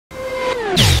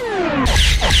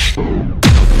So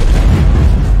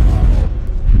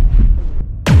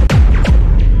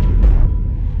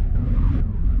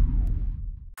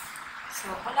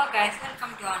hello guys,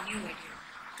 welcome to our new video.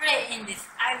 Today in this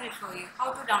I will show you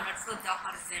how to download Forza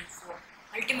Horizon 4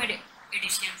 Ultimate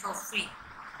Edition for free.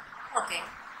 Okay.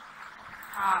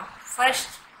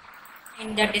 First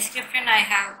in the description I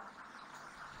have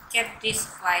kept this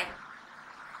file.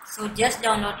 So just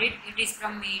download it. It is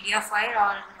from media file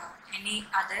or any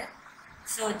other.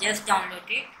 So just download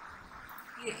it.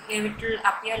 It will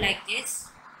appear like this.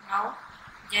 Now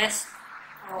just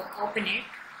open it.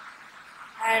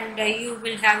 And you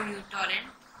will have uTorrent,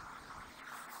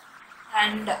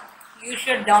 and you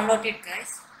should download it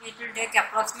guys. It will take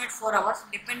approximate 4 hours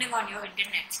depending on your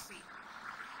internet speed.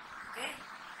 Okay,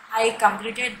 I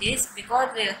completed this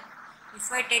because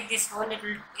if I take this whole it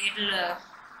will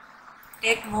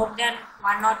take more than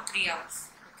 1 or 3 hours.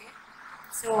 Okay,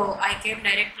 so I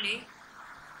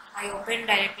opened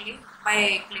directly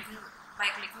by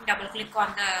clicking double click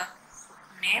on the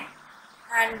name,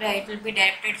 and it will be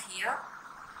directed here.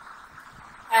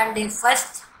 And the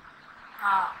first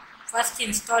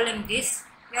installing this,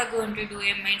 we are going to do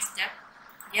a main step.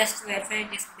 Just verify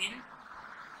this bin.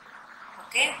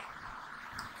 Okay,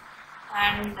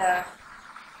 and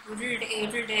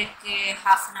it will take a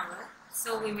half an hour,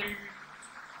 so we will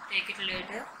take it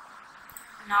later.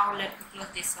 Now let me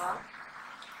close this all.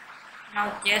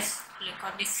 Now just click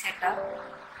on this setup,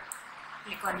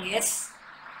 click on yes,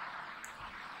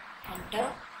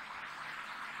 enter.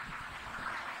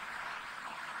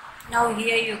 Now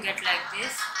here you get like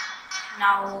this.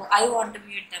 Now I want to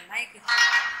mute the mic,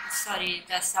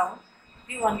 the sound. If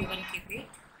you want, you can keep it.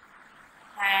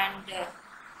 And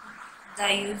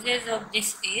the usage of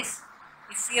this is,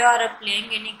 if you are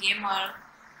playing any game or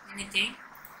anything,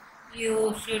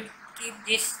 you should keep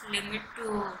this limit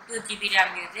to 2 GB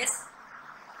RAM uses.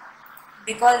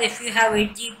 Because if you have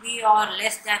 8 GB or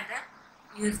less than that,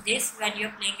 use this when you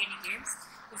are playing any games.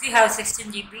 If you have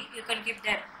 16 GB, you can keep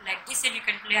that like this, and you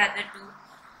can play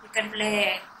you can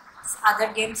play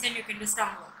other games, and you can do some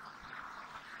work.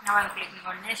 Now I am clicking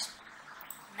on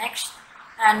next,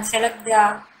 and select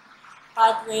the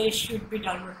path where it should be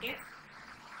downloaded.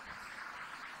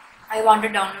 I want to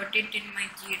download it in my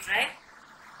G drive,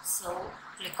 so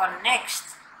click on next.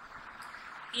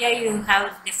 Here you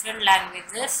have different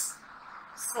languages,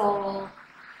 so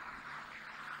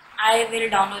I will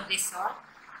download this all,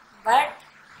 but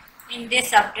in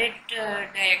this update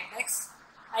DirectX,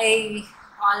 I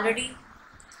already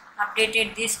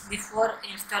updated this before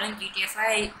installing GTA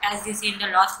 5. As you see in the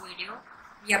last video,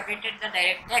 we updated the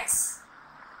DirectX.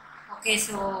 Okay,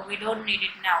 so we don't need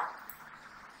it now.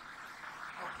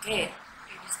 Okay,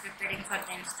 it is preparing for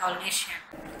the installation.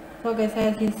 So guys,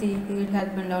 as you see, it has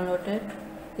been downloaded.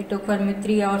 It took for me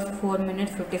 3 hours 4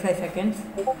 minutes 55 seconds.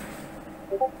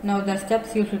 Now the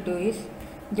steps you should do is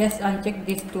just uncheck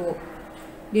these two.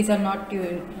 These are not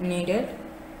needed,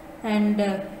 and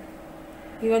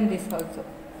even this also.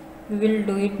 We will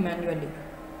do it manually.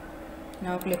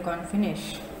 Now click on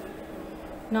finish.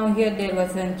 Now here there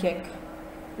was one check.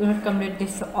 You should complete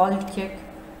this all check,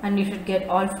 and you should get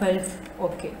all files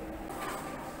okay.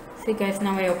 See guys,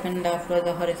 now I opened the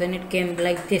Forza Horizon. It came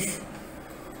like this.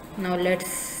 Now let's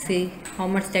see how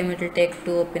much time it will take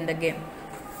to open the game.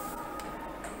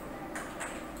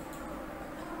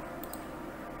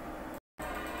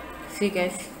 See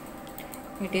guys,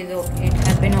 it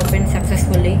has been opened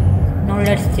successfully. Now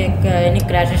let's check any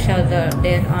crashes are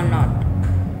there or not.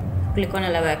 Click on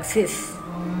allow access.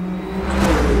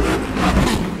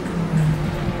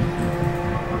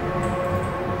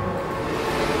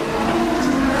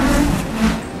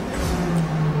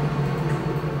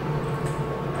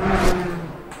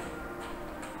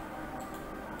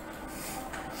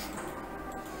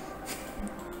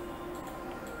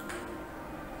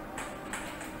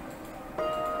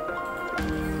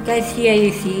 Guys, here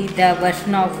you see the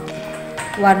version of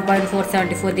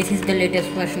 1.474. This is the latest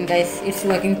version guys. It's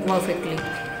working perfectly.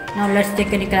 Now let's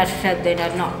check any crashes are there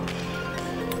or not.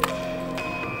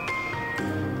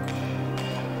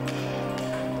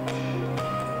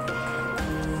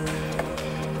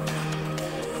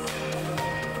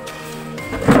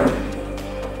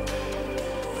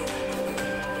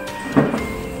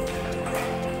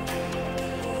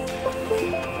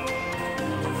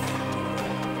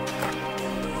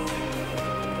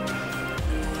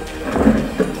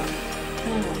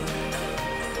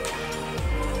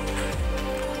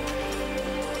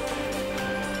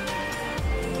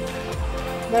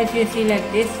 Guys, you see like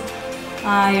this,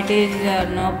 it is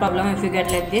no problem if you get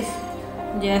like this.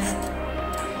 Just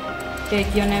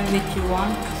take your name which you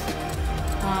want,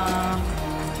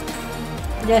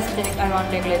 Just take, I want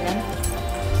to take lesson.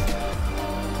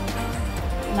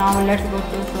 Now let's go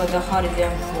to Forza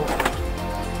Horizon 4.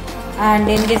 And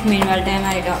in this meanwhile time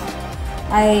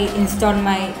I installed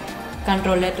my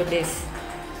controller to this.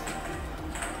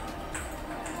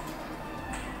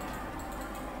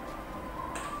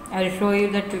 I will show you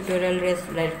the tutorial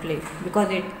directly because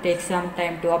it takes some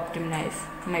time to optimize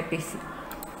my PC.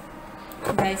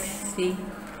 Guys, see,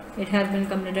 it has been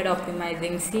completed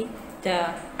optimizing. See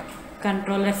the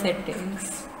controller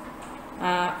settings.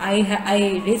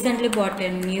 I recently bought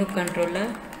a new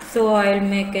controller, so I will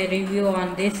make a review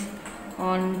on this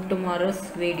on tomorrow's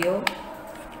video.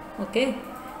 Okay,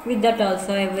 with that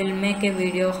also I will make a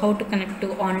video how to connect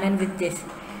to online with this,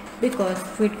 because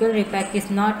Critical Repack is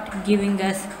not giving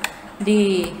us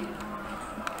the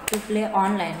to play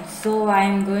online, so I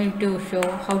am going to show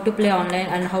how to play online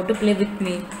and how to play with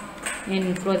me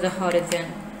in Forza Horizon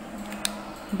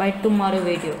by tomorrow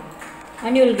video,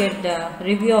 and you will get the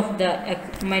review of the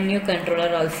my new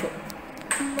controller also.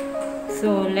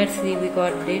 So let's see, we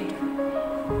got it.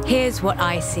 Here's what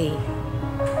I see.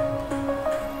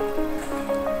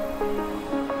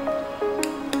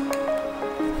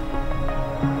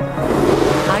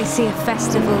 I see a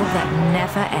festival that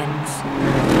never ends,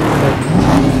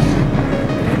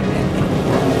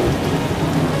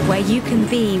 where you can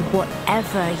be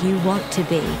whatever you want to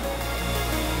be.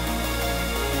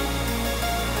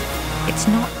 It's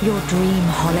not your dream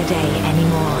holiday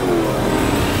anymore.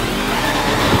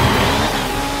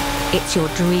 It's your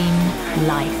dream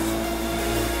life.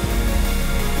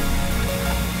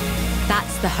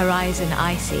 That's the horizon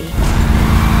I see.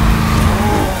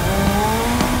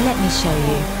 Let me show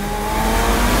you.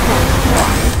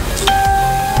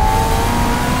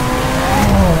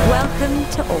 Welcome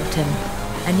to autumn,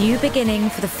 a new beginning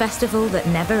for the festival that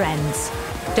never ends.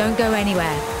 Don't go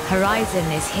anywhere. Horizon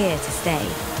is here to stay.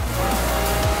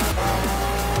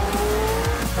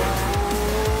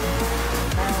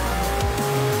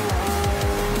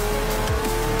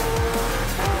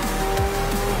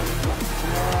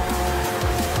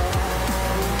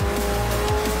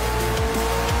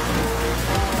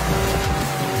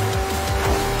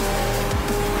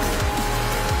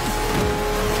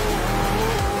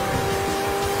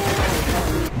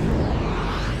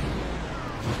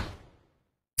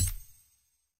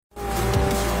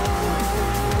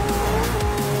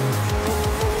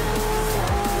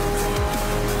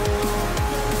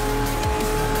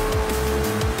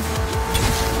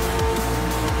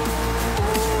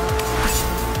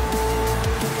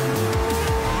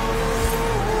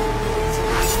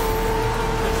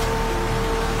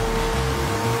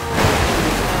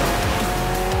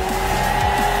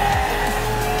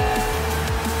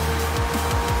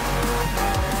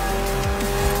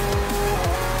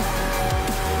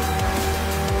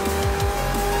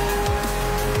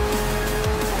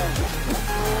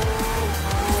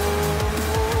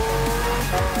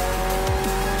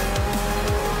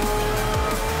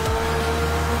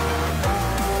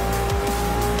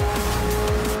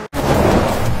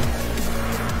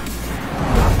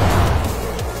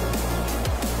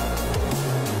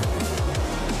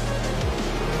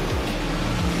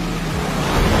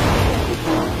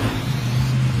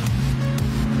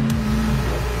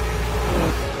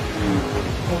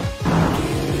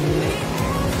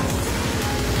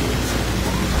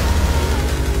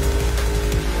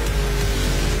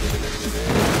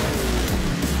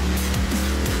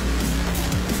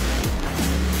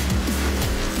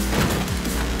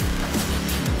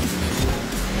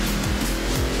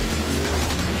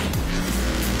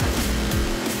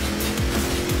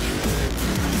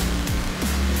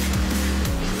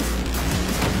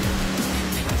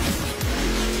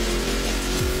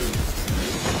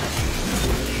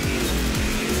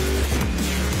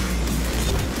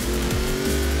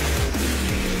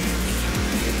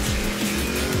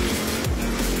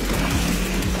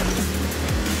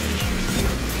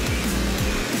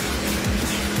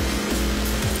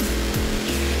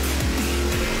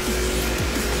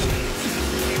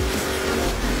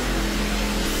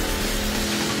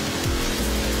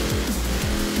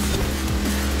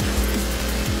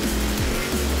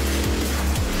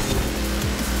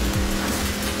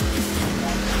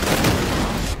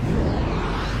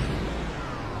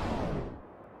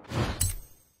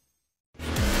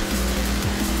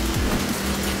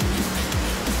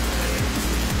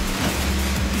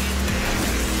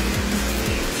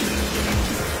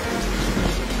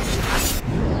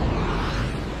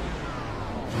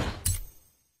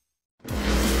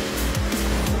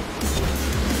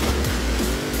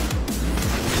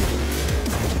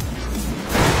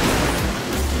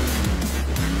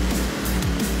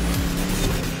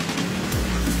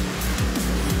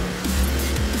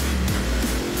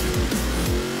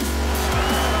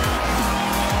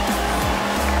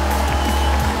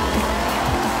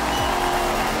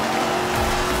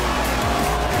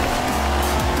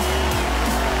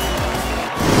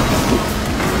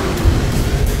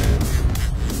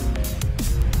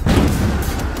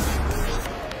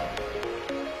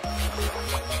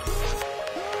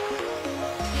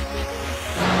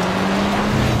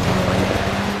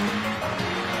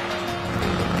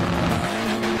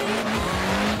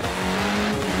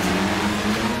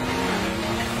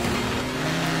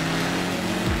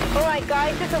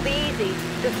 This'll be easy.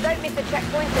 Just don't miss the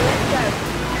checkpoint and let's go.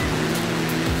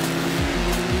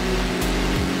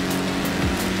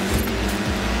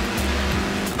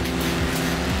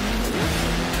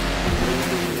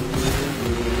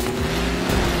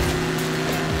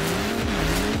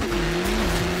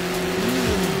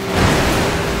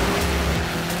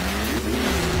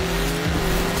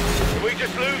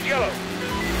 Just lose yellow.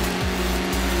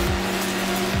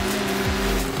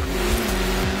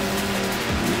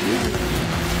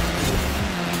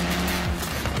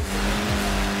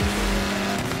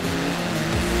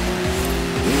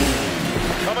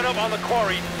 Coming up on the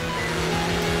quarry.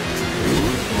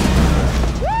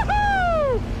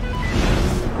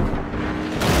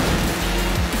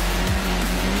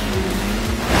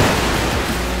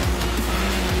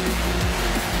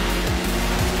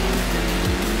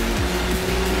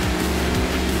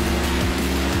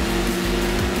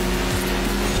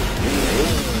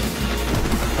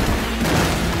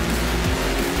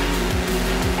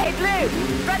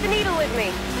 Thread the needle with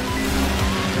me.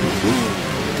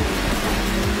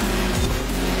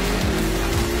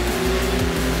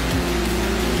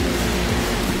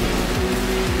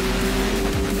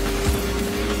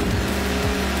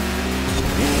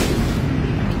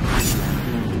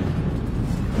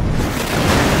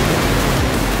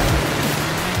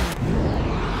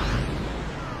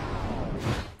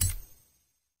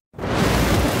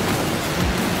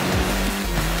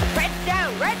 Red's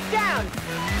down, red's down.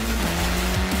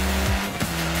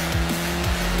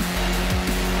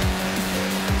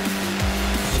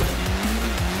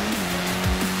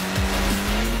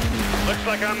 Looks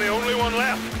like I'm the only one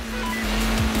left.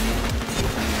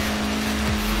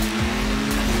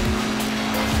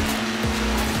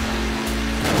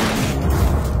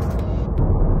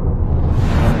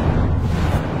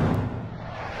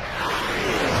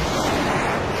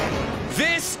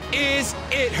 This is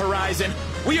it, Horizon.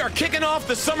 We are kicking off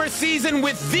the summer season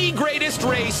with the greatest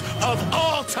race of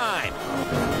all time.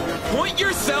 Point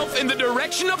yourself in the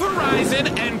direction of Horizon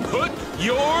and put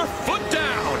your foot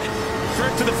down.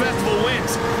 First to the festival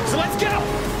wins, so let's go!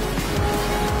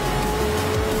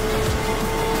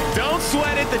 Don't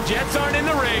sweat it, the Jets aren't in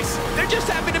the race. They're just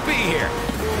happy to be here.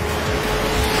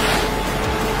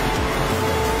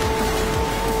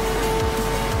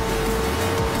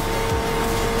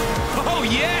 Oh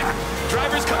yeah!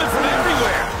 Drivers coming from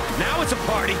everywhere. Now it's a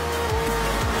party.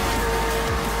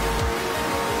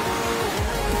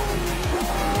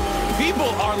 People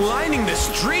are lining the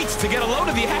streets to get a load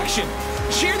of the action.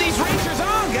 Cheer these racers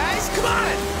on, guys! Come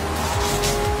on!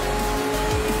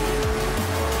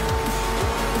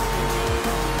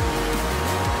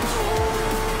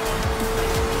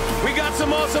 We got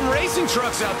some awesome racing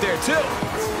trucks out there, too.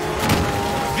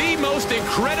 The most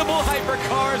incredible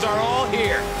hypercars are all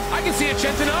here. I can see a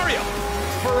Centenario,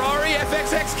 Ferrari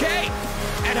FXXK,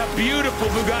 and a beautiful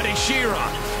Bugatti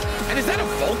Chiron. And is that a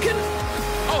Vulcan?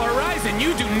 Oh, Horizon,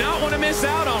 you do not want to miss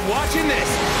out on watching this.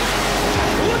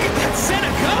 Look at that Senna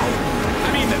go!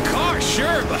 I mean, the car,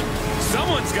 sure, but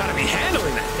someone's got to be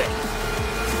handling that thing.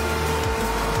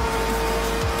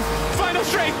 Final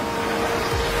straight!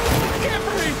 I can't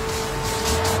breathe!